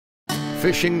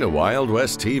Fishing the Wild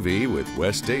West TV with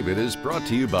Wes David is brought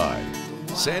to you by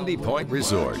Sandy Point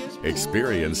Resort.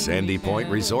 Experience Sandy Point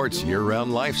Resort's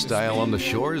year-round lifestyle on the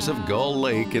shores of Gull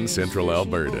Lake in central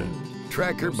Alberta.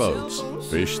 Tracker Boats,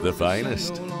 fish the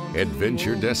finest.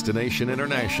 Adventure Destination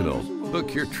International.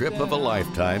 Book your trip of a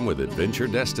lifetime with Adventure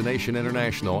Destination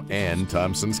International and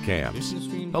Thompson's Camps,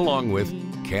 along with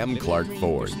Cam Clark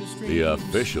Ford, the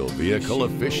official vehicle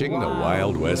of Fishing the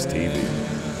Wild West TV.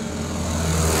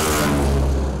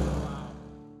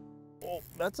 Oh,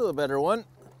 that's a better one.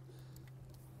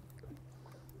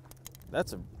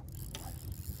 That's a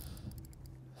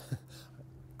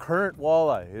current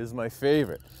walleye is my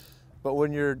favorite. But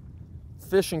when you're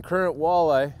fishing current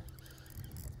walleye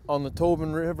on the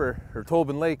Tobin River or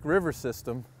Tobin Lake River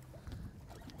system,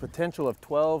 potential of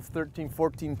 12, 13,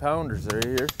 14 pounders are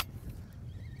here.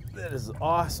 That is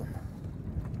awesome.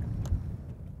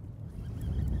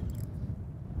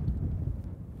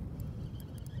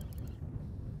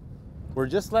 We're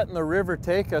just letting the river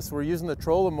take us. We're using the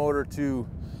trolling motor to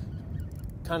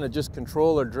kind of just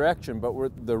control our direction, but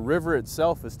the river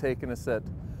itself is taking us at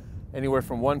anywhere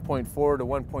from 1.4 to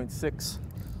 1.6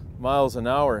 miles an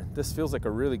hour. This feels like a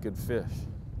really good fish.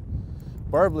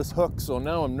 Barbless hook, so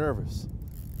now I'm nervous.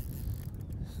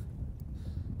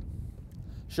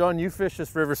 Sean, you fish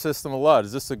this river system a lot.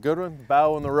 Is this a good one?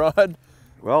 Bow on the rod?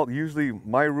 Well, usually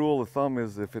my rule of thumb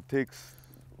is if it takes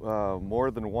more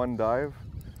than one dive,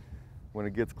 when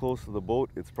it gets close to the boat,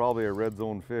 it's probably a red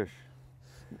zone fish.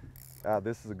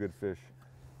 This is a good fish.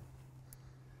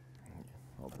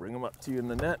 I'll bring them up to you in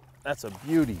the net. That's a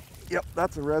beauty. Yep,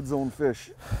 that's a red zone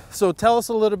fish. So tell us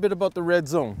a little bit about the red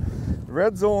zone. The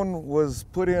red zone was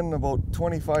put in about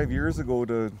 25 years ago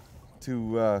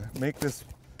to make this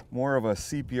more of a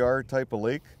CPR type of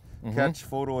lake, catch,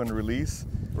 photo, and release,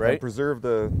 and preserve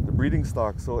the breeding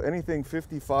stock. So anything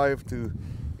 55 to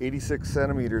 86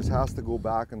 centimeters has to go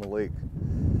back in the lake.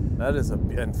 That is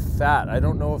and fat. I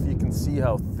don't know if you can see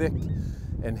how thick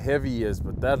and heavy he is,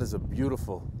 but that is a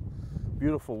beautiful,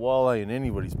 beautiful walleye in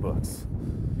anybody's books.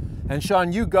 And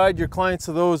Sean, you guide your clients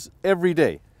to those every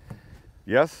day.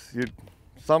 Yes,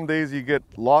 some days you get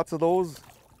lots of those,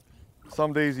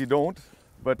 some days you don't,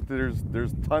 but there's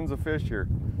tons of fish here.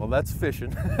 Well, that's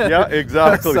fishing. Yeah,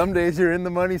 exactly. Some days you're in the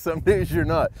money, some days you're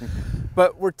not.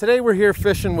 But today we're here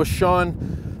fishing with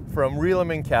Sean from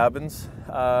Reelaman Cabins.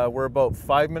 We're about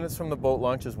 5 minutes from the boat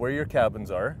launch is where your cabins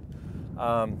are.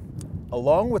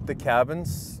 Along with the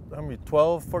cabins, how many,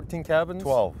 12, 14 cabins?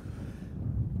 12.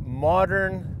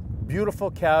 Modern, beautiful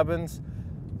cabins,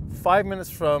 5 minutes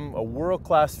from a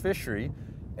world-class fishery,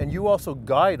 and you also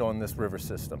guide on this river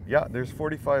system. Yeah, there's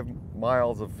 45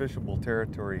 miles of fishable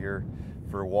territory here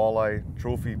for walleye,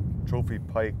 trophy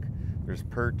pike. There's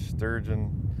perch,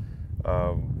 sturgeon,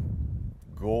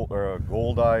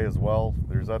 goldeye as well.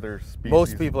 There's other species.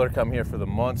 Most people are coming here for the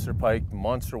monster pike, the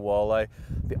monster walleye.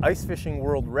 The ice fishing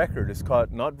world record is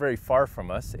caught not very far from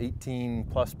us, 18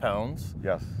 plus pounds.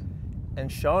 Yes.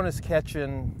 And Sean is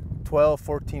catching 12,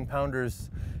 14 pounders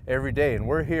every day, and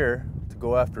we're here to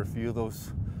go after a few of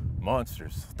those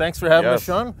monsters. Thanks for having us,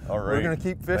 Sean. All right. We're gonna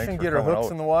keep fishing, get our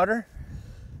hooks in the water,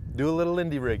 do a little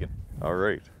Lindy rigging. All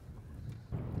right.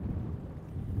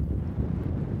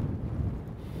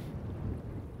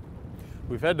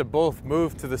 We've had to both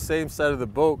move to the same side of the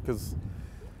boat because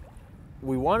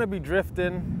we want to be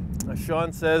drifting, as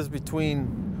Sean says, between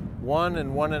 1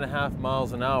 and 1.5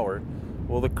 miles an hour.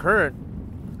 Well, the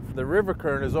river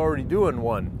current is already doing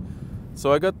 1.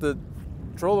 So I got the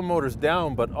trolling motors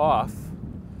down but off,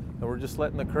 and we're just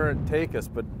letting the current take us,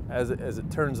 but as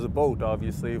it turns the boat,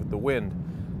 obviously, with the wind.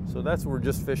 So that's what we're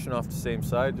just fishing off the same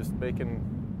side, just making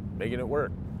it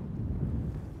work.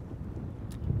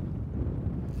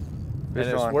 Fish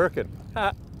and it's on. working.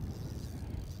 Ha.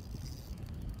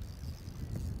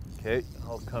 Okay,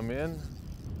 I'll come in.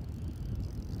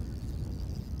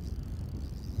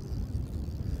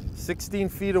 16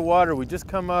 feet of water. We just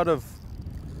come out of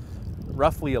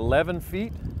roughly 11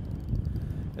 feet.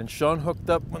 And Sean hooked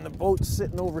up when the boat's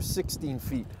sitting over 16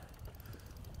 feet.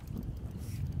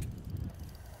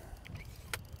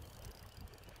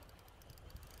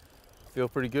 Feel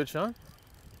pretty good, Sean?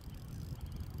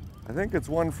 I think it's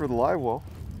one for the live well.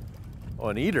 Oh,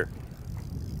 an eater.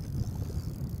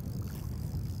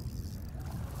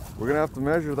 We're gonna have to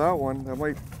measure that one. That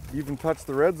might even touch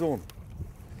the red zone.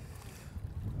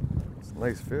 It's a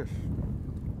nice fish.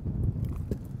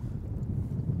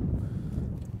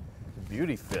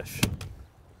 Beauty fish.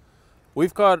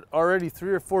 We've got already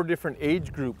 3 or 4 different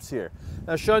age groups here.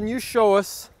 Now, Sean, you show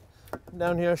us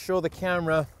down here, show the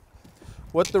camera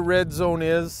what the red zone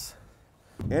is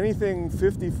Anything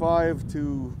 55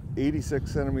 to 86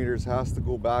 centimeters has to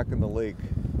go back in the lake.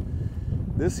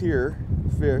 This here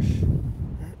fish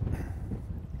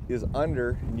is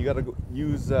under, and you got to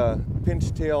use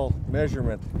pinch tail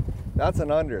measurement. That's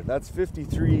an under. That's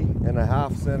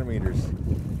 53.5 centimeters.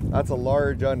 That's a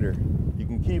large under. You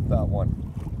can keep that one.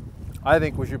 I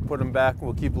think we should put him back.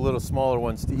 We'll keep the little smaller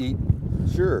ones to eat.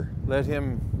 Sure. Let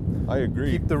him I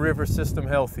agree. keep the river system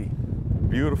healthy.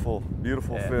 Beautiful,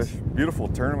 beautiful Yes. fish. Beautiful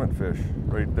tournament fish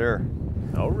right there.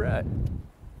 All right.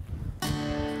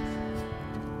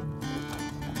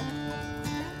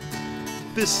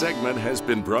 This segment has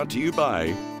been brought to you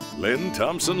by Lynn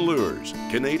Thompson Lures,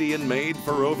 Canadian made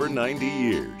for over 90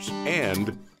 years,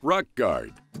 and Rock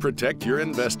Guard, protect your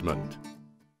investment.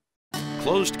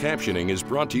 Closed captioning is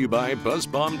brought to you by Buzz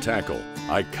Bomb Tackle,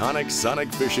 iconic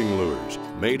sonic fishing lures,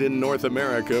 made in North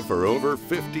America for over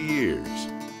 50 years.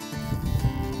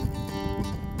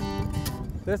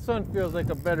 This one feels like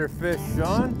a better fish,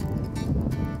 Sean.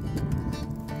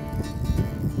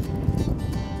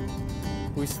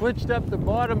 We switched up the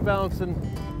bottom bouncing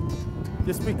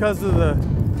just because of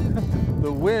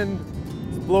the wind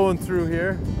is blowing through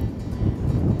here.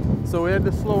 So we had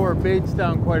to slow our baits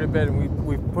down quite a bit,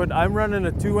 and I'm running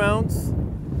a 2 ounce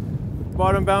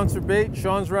bottom bouncer bait.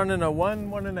 Sean's running a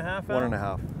 1.5 ounce.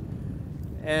 1.5.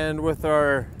 And with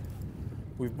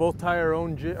we've both tied our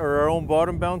own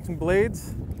bottom bouncing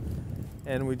blades,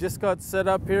 and we just got set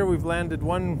up here. We've landed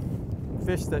one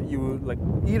fish that you would like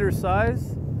eater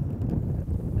size,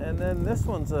 and then this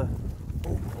one's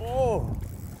oh,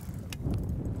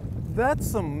 that's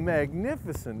some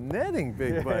magnificent netting,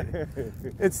 big buddy.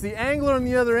 It's the angler on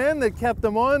the other end that kept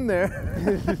them on there.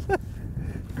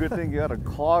 Good thing you got a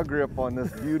claw grip on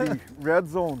this beauty red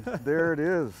zone. There it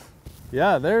is.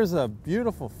 Yeah, there's a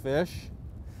beautiful fish.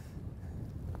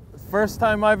 First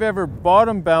time I've ever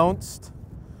bottom bounced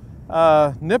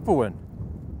Nipawin.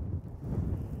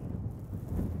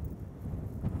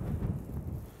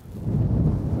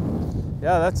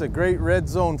 Yeah, that's a great red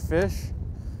zone fish.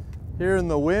 Here in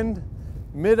the wind,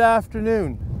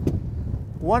 mid-afternoon,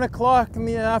 1 o'clock in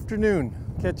the afternoon,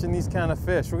 catching these kind of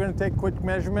fish. We're gonna take a quick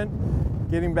measurement,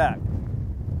 get him back.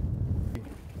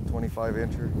 25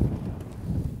 incher.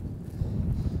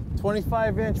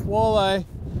 25-inch walleye,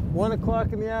 1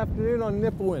 o'clock in the afternoon on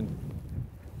Nipawin.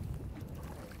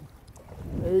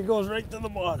 There he goes right to the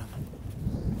bottom.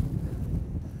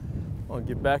 I'll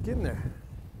get back in there.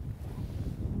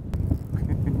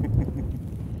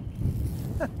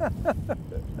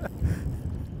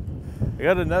 I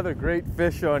got another great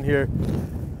fish on here.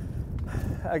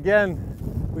 Again,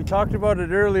 we talked about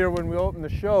it earlier when we opened the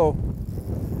show.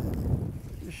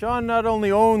 Sean not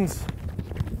only owns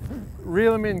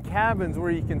reel 'em in cabins where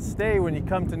you can stay when you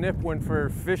come to Nipawin for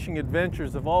fishing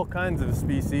adventures of all kinds of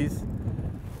species,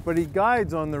 but he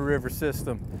guides on the river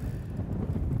system.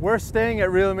 We're staying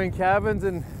at reel 'em in cabins,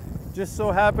 and just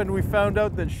so happened we found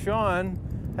out that Sean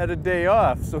had a day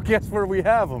off, so guess where we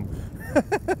have him?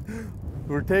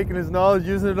 We're taking his knowledge,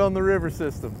 using it on the river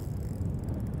system.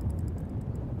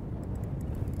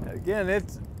 Again,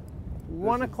 it's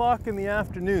 1 o'clock in the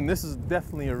afternoon. This is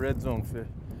definitely a red zone fish.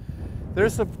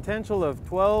 There's a potential of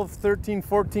 12, 13,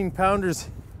 14 pounders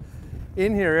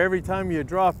in here every time you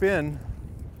drop in.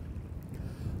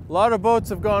 A lot of boats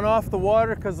have gone off the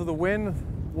water because of the wind.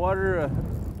 Water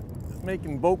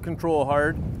making boat control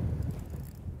hard.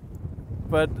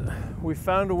 But we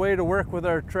found a way to work with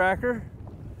our tracker,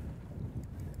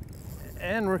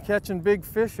 and we're catching big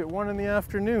fish at 1 in the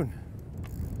afternoon.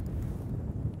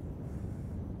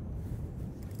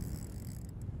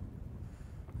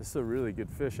 This is a really good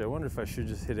fish. I wonder if I should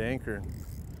just hit anchor.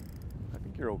 I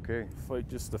think you're okay. Fight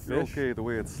just the fish. You're okay the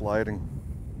way it's sliding.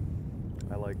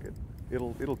 I like it.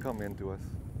 It'll come into us.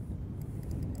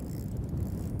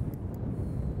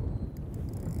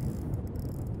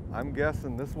 I'm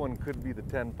guessing this one could be the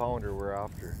 10-pounder we're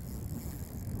after.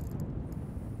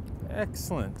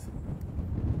 Excellent.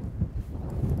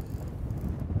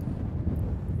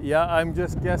 Yeah, I'm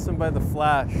just guessing by the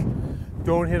flash.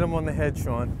 Don't hit him on the head,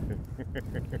 Sean.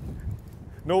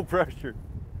 No pressure.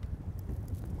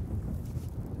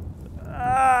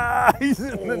 Ah, he's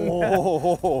in the net.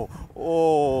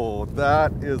 Oh,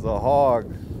 that is a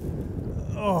hog.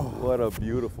 Oh, what a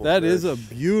beautiful that fish. is a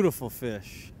beautiful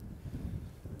fish.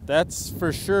 That's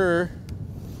for sure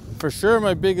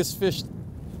my biggest fish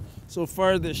so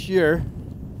far this year.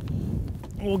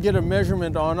 We'll get a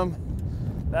measurement on him.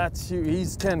 That's huge.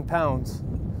 He's 10 pounds.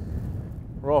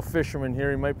 We're all fishermen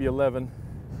here. He might be 11.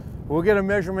 We'll get a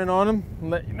measurement on him and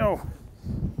let you know.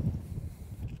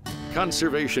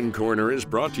 Conservation Corner is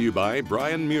brought to you by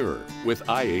Brian Muir with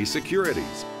IA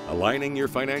Securities, aligning your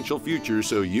financial future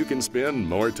so you can spend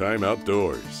more time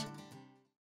outdoors.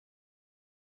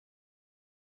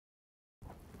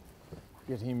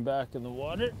 Get him back in the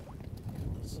water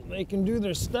so they can do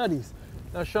their studies.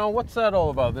 Now, Sean, what's that all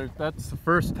about? That's the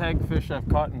first tag fish I've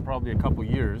caught in probably a couple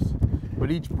years,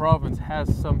 but each province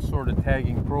has some sort of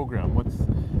tagging program. What's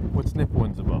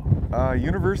Nipawin's about?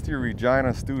 University of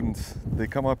Regina students, they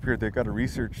come up here, they've got a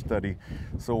research study.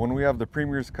 So when we have the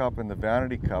Premier's Cup and the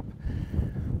Vanity Cup,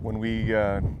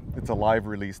 it's a live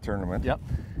release tournament. Yep.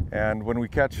 And when we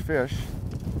catch fish,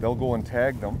 they'll go and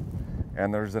tag them,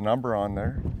 and there's a number on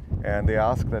there. And they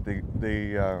ask that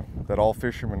that all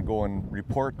fishermen go and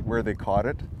report where they caught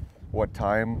it, what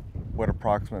time, what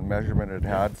approximate measurement it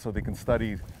had, so they can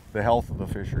study the health of the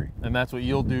fishery. And that's what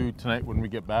you'll do tonight when we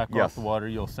get back off the water.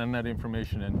 You'll send that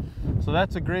information in. So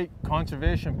that's a great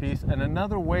conservation piece, and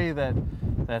another way that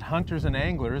hunters and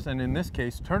anglers, and in this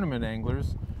case tournament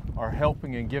anglers, are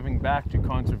helping and giving back to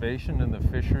conservation and the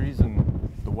fisheries and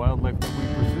the wildlife that we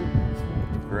pursue.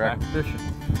 Correct. Back fishing.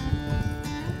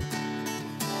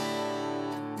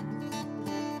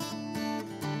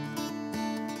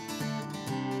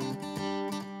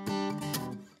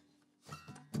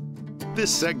 This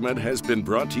segment has been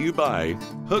brought to you by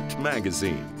Hooked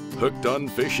Magazine, hooked on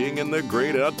fishing in the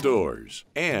great outdoors,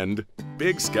 and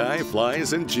Big Sky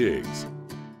Flies and Jigs.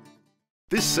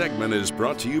 This segment is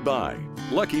brought to you by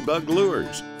Lucky Bug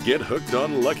Lures. Get hooked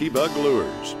on Lucky Bug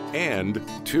Lures. And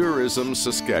Tourism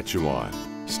Saskatchewan.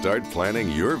 Start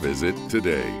planning your visit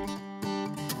today.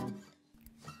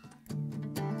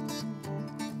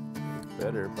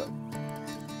 Better, but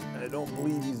I don't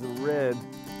believe he's a red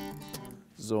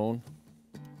zone.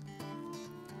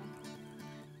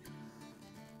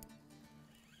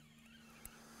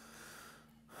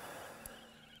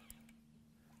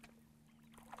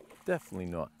 Definitely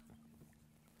not.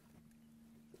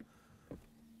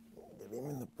 Get him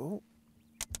in the boat.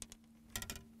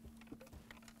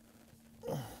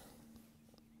 I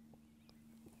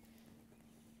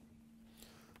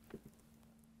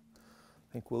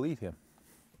think we'll eat him.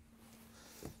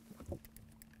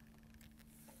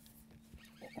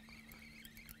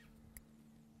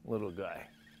 Little guy.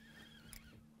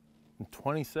 And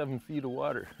 27 feet of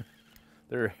water.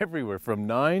 They're everywhere from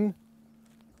 9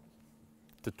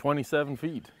 to 27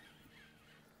 feet.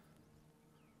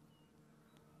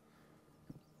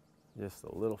 Just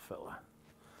a little fella.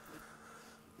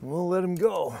 We'll let him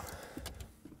go.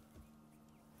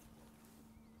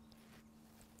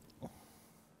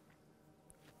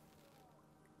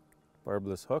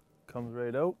 Barbless hook comes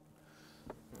right out.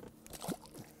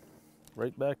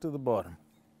 Right back to the bottom.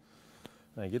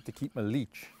 And I get to keep my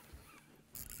leech.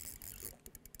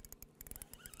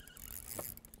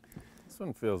 This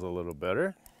one feels a little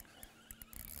better.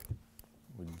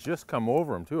 We just come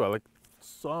over him too. I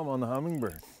saw him on the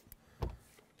hummingbird.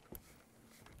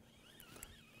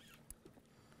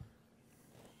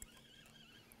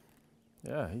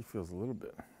 Yeah, he feels a little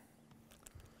bit.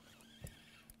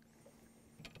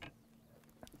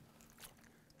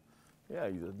 Yeah,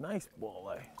 he's a nice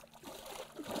walleye.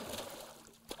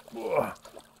 Whoa.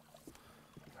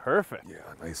 Perfect. Yeah,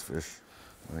 nice fish.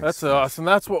 Nice That's fish. awesome.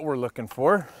 That's what we're looking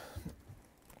for.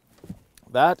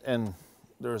 That, and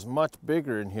there's much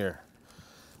bigger in here.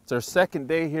 It's our second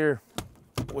day here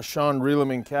with Sean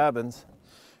Reelman Cabins,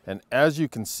 and as you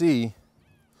can see,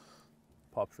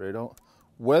 pops right out,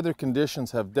 weather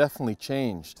conditions have definitely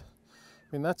changed.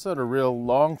 I mean, that's not a real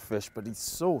long fish, but he's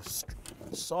so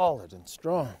solid and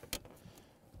strong.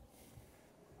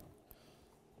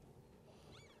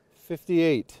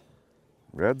 58.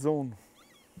 Red zone.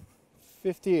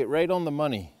 58, right on the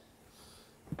money.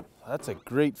 That's a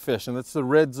great fish, and that's the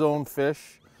red zone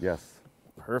fish. Yes.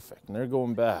 Perfect, and they're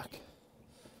going back.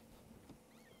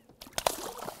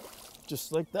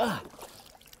 Just like that.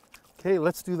 Okay,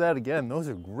 let's do that again. Those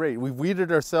are great. We've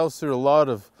weeded ourselves through a lot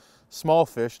of small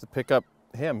fish to pick up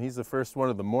him. He's the first one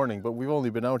of the morning, but we've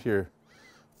only been out here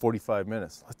 45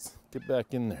 minutes. Let's get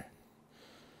back in there.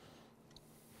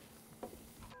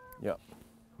 Yep.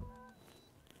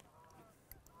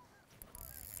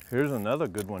 Here's another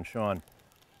good one, Sean.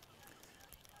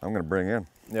 I'm gonna bring in.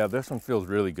 Yeah, this one feels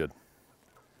really good.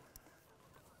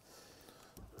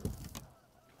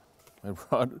 My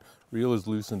rod reel is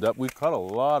loosened up. We've caught a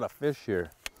lot of fish here.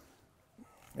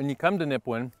 And you come to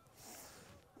Nipawin,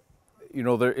 you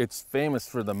know, it's famous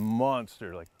for the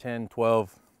monster, like 10,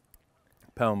 12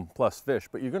 pound plus fish,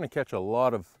 but you're gonna catch a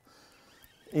lot of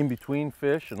in-between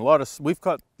fish and a lot of, we've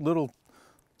caught little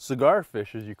cigar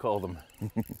fish, as you call them.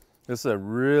 This is a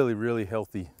really, really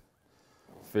healthy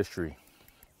fishery.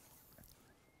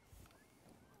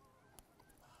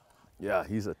 Yeah,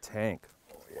 he's a tank.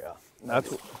 Yeah.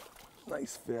 That's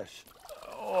nice fish.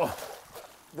 Oh,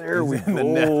 there we in the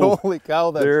net. Holy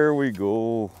cow! There we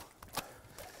go.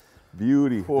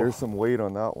 Beauty. Cool. There's some weight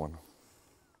on that one.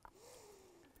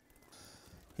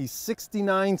 He's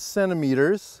 69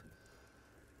 centimeters,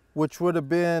 which would have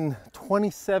been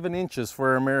 27 inches for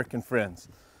our American friends.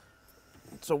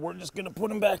 So we're just gonna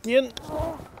put him back in.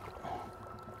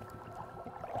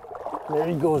 There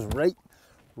he goes,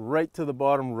 right to the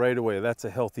bottom right away. That's a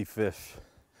healthy fish.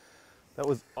 That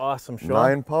was awesome, Sean.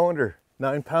 9 pounder.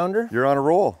 9 pounder? You're on a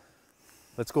roll.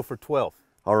 Let's go for 12.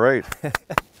 All right.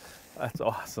 That's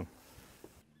awesome.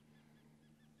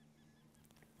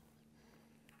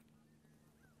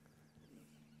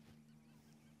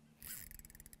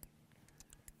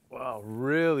 Wow,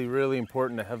 really, really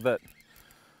important to have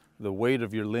the weight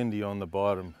of your Lindy on the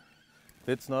bottom. If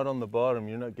it's not on the bottom,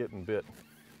 you're not getting bit.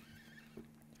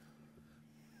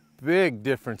 Big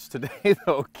difference today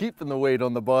though, keeping the weight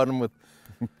on the bottom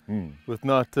with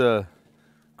not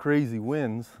crazy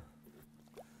winds.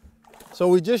 So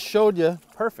we just showed you,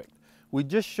 perfect. We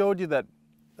just showed you that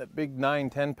big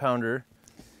 9-10 pounder.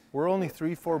 We're only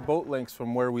 3-4 boat lengths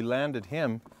from where we landed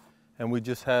him, and we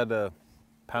just had a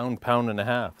pound and a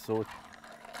half. So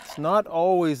it's not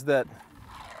always that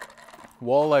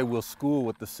walleye will school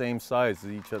with the same size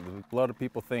as each other. A lot of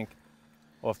people think,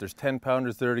 oh, if there's 10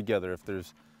 pounders, they're together. If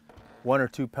there's 1 or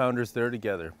 2 pounders, they're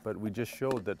together. But we just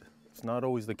showed that it's not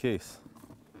always the case.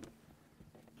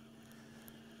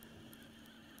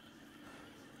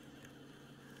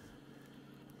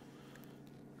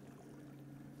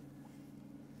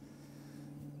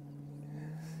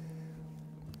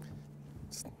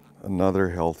 Another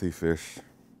healthy fish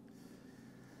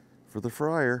for the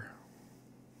fryer.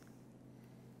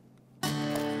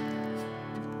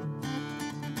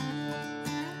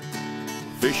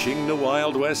 Fishing the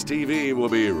Wild West TV will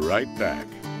be right back.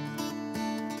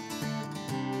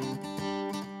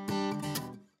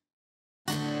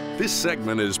 This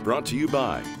segment is brought to you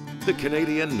by the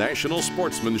Canadian National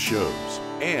Sportsman Shows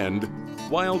and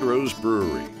Wild Rose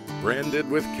Brewery, branded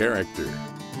with character.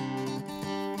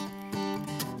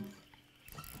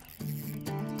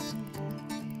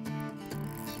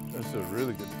 That's a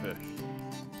really good fish.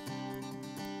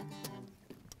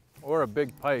 Or a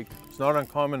big pike. It's not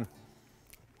uncommon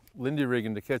Lindy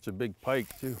rigging to catch a big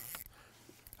pike too.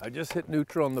 I just hit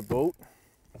neutral on the boat.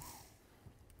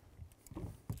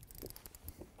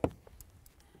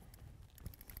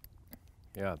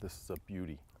 Yeah, this is a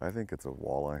beauty. I think it's a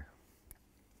walleye.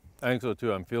 I think so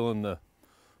too. I'm feeling the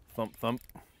thump thump.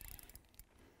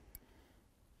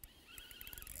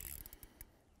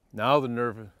 Now the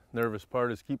nervous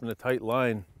part is keeping a tight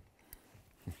line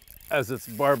as it's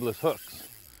barbless hooks.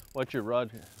 Watch your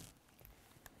rod here.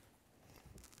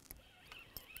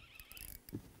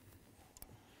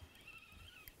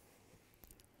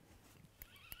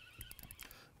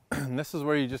 And this is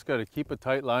where you just got to keep a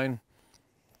tight line,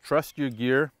 trust your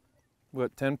gear. We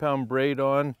got 10-pound braid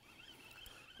on,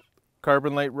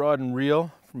 carbon light rod and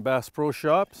reel from Bass Pro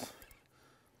Shops.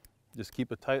 Just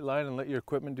keep a tight line and let your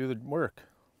equipment do the work.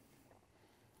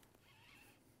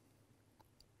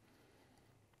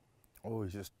 Oh,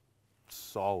 he's just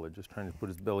solid, just trying to put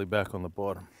his belly back on the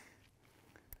bottom.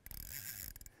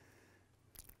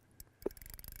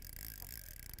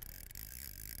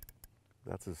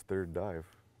 That's his 3rd dive.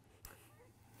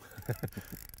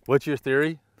 What's your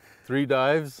theory? 3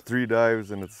 dives? 3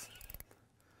 dives, and it's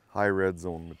high red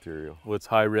zone material. What's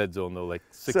high red zone though? Like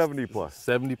 70 plus.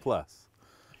 70 plus.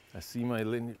 I see my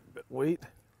Lindy, wait.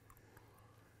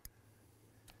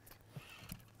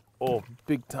 Oh,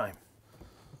 big time.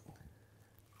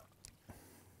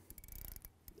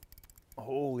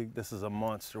 Holy, this is a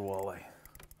monster walleye.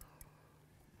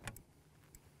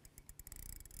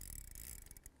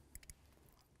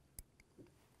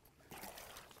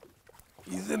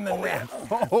 He's in the net.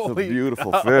 Holy, it's a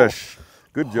beautiful cow. fish.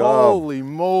 Good job. Holy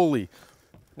moly.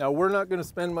 Now we're not going to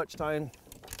spend much time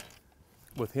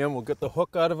with him. We'll get the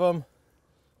hook out of him.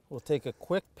 We'll take a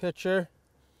quick picture.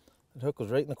 The hook was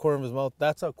right in the corner of his mouth.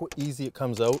 That's how easy it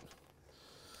comes out.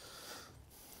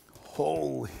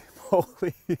 Holy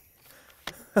moly.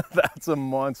 That's a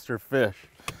monster fish.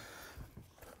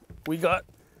 We got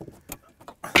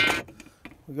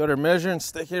our measuring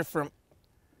stick here from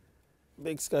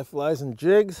Big Sky Flies and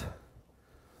Jigs.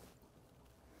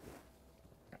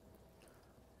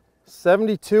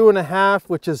 72.5,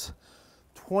 which is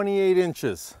 28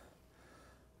 inches.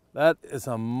 That is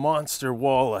a monster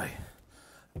walleye.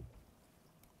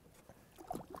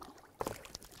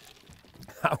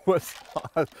 That was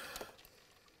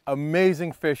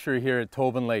amazing fishery here at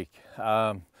Tobin Lake.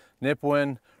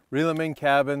 Nipawin, reel 'em in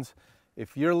cabins,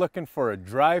 If you're looking for a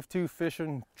drive-to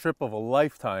fishing trip of a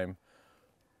lifetime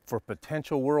for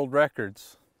potential world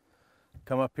records,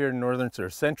 come up here in northern or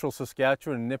central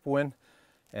Saskatchewan and Nipawin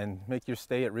and make your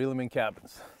stay at Reelamin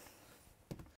Cabins.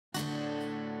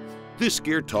 This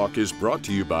Gear Talk is brought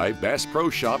to you by Bass Pro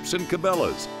Shops and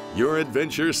Cabela's. Your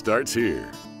adventure starts here.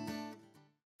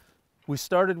 We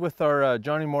started with our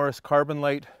Johnny Morris Carbon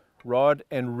Light rod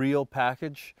and reel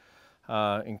package.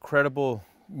 Incredible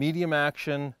medium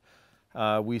action.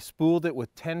 We spooled it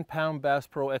with 10-pound Bass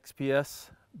Pro XPS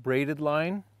braided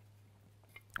line,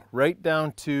 right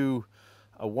down to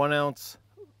a 1-ounce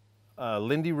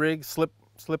Lindy Rig slip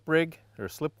rig or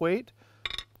slip weight,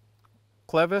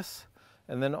 clevis,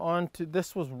 and then on to,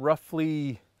 this was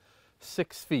roughly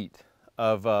 6 feet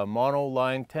of mono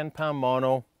line, 10-pound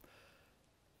mono,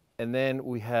 and then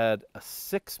we had a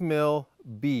 6mm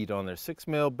bead on there,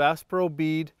 6mm Bass Pro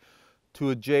bead to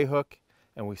a J-hook,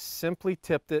 and we simply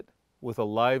tipped it with a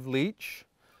live leech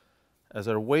as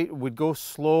our weight would go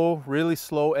slow, really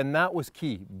slow, and that was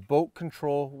key. Boat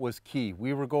control was key.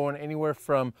 We were going anywhere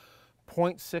from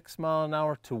 0.6 mile an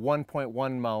hour to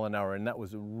 1.1 mile an hour, and that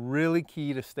was really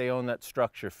key to stay on that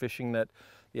structure, fishing the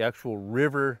actual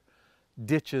river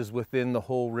ditches within the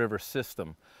whole river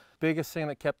system. Biggest thing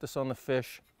that kept us on the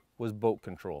fish was boat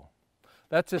control.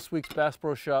 That's this week's Bass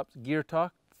Pro Shops Gear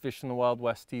Talk, Fishing the Wild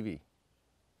West TV.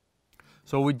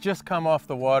 So we just come off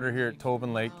the water here at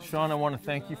Tobin Lake. Sean, I want to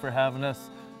thank you for having us,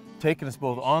 taking us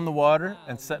both on the water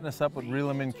and setting us up with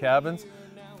Reelamin Cabins.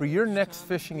 For your next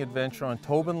fishing adventure on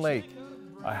Tobin Lake,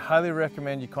 I highly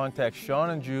recommend you contact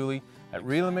Sean and Julie at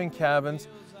Reelamin Cabins.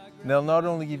 They'll not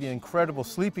only give you incredible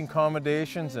sleeping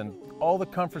accommodations and all the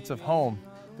comforts of home,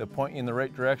 they'll point you in the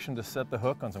right direction to set the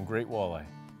hook on some great walleye.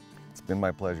 It's been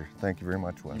my pleasure. Thank you very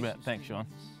much, Wes. You bet. Thanks, Sean.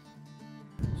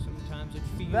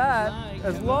 That,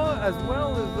 as well as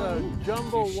a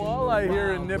jumbo walleye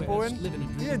here in Nipawin,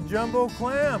 we had jumbo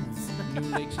clams.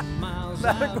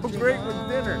 That'd go great with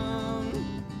dinner.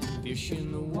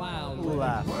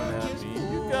 Laughing at me,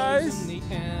 you guys.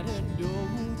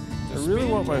 I really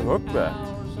want my hook back.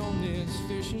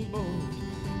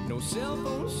 No cell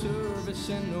phone service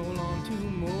and no long to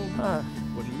move.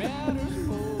 What matters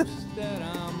most that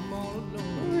I'm all alone.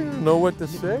 I don't even know what to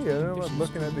say. I don't know about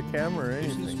looking at the camera or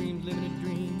anything. Fishing the streams,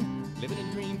 living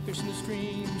a dream, fishing the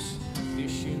streams,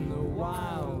 fishing the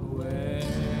Wild West.